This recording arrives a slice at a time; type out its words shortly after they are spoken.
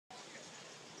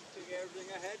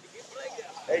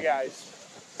Hey guys,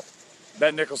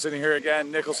 Ben Nicholson here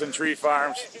again, Nicholson Tree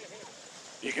Farms.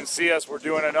 You can see us, we're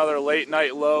doing another late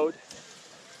night load.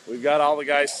 We've got all the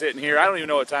guys sitting here. I don't even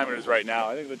know what time it is right now.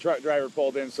 I think the truck driver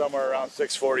pulled in somewhere around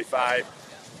 6:45.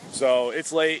 So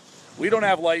it's late. We don't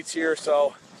have lights here,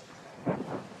 so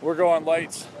we're going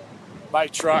lights by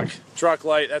truck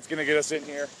light. That's gonna get us in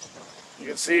here. You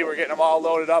can see we're getting them all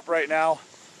loaded up right now.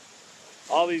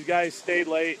 All these guys stayed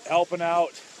late, helping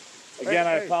out. Again,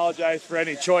 I apologize for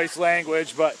any choice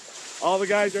language, but all the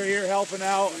guys are here helping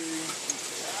out.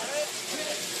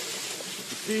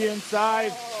 See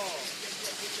inside.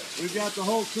 We've got the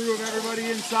whole crew of everybody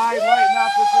inside lighting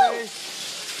up the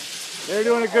place. They're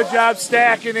doing a good job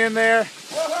stacking in there.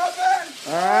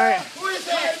 All right. Who is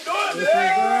that?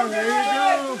 There you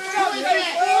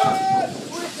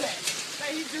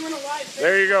go.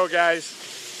 There you go, guys.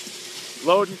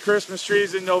 Loading Christmas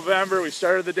trees in November. We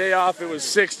started the day off, it was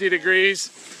 60 degrees.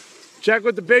 Check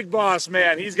with the big boss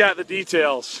man, he's got the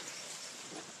details.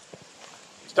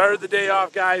 Started the day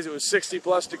off, guys, it was 60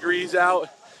 plus degrees out.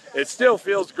 It still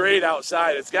feels great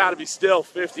outside. It's got to be still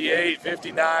 58,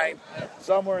 59,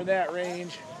 somewhere in that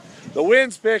range. The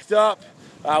wind's picked up.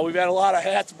 We've had a lot of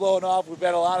hats blowing off. We've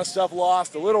had a lot of stuff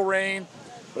lost, a little rain.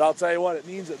 But I'll tell you what, it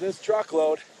means that this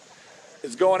truckload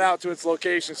is going out to its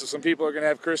location, so some people are going to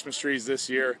have Christmas trees this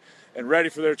year and ready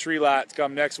for their tree lot to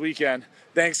come next weekend.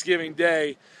 Thanksgiving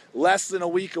Day, less than a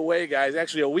week away, guys.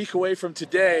 Actually, a week away from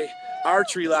today, our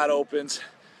tree lot opens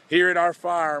here at our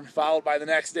farm, followed by the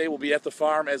next day we'll be at the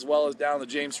farm as well as down the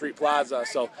James Street Plaza.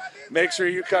 So make sure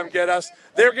you come get us.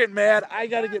 They're getting mad. I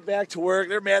got to get back to work.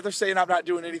 They're mad. They're saying I'm not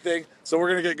doing anything. So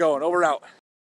we're going to get going. Over and out.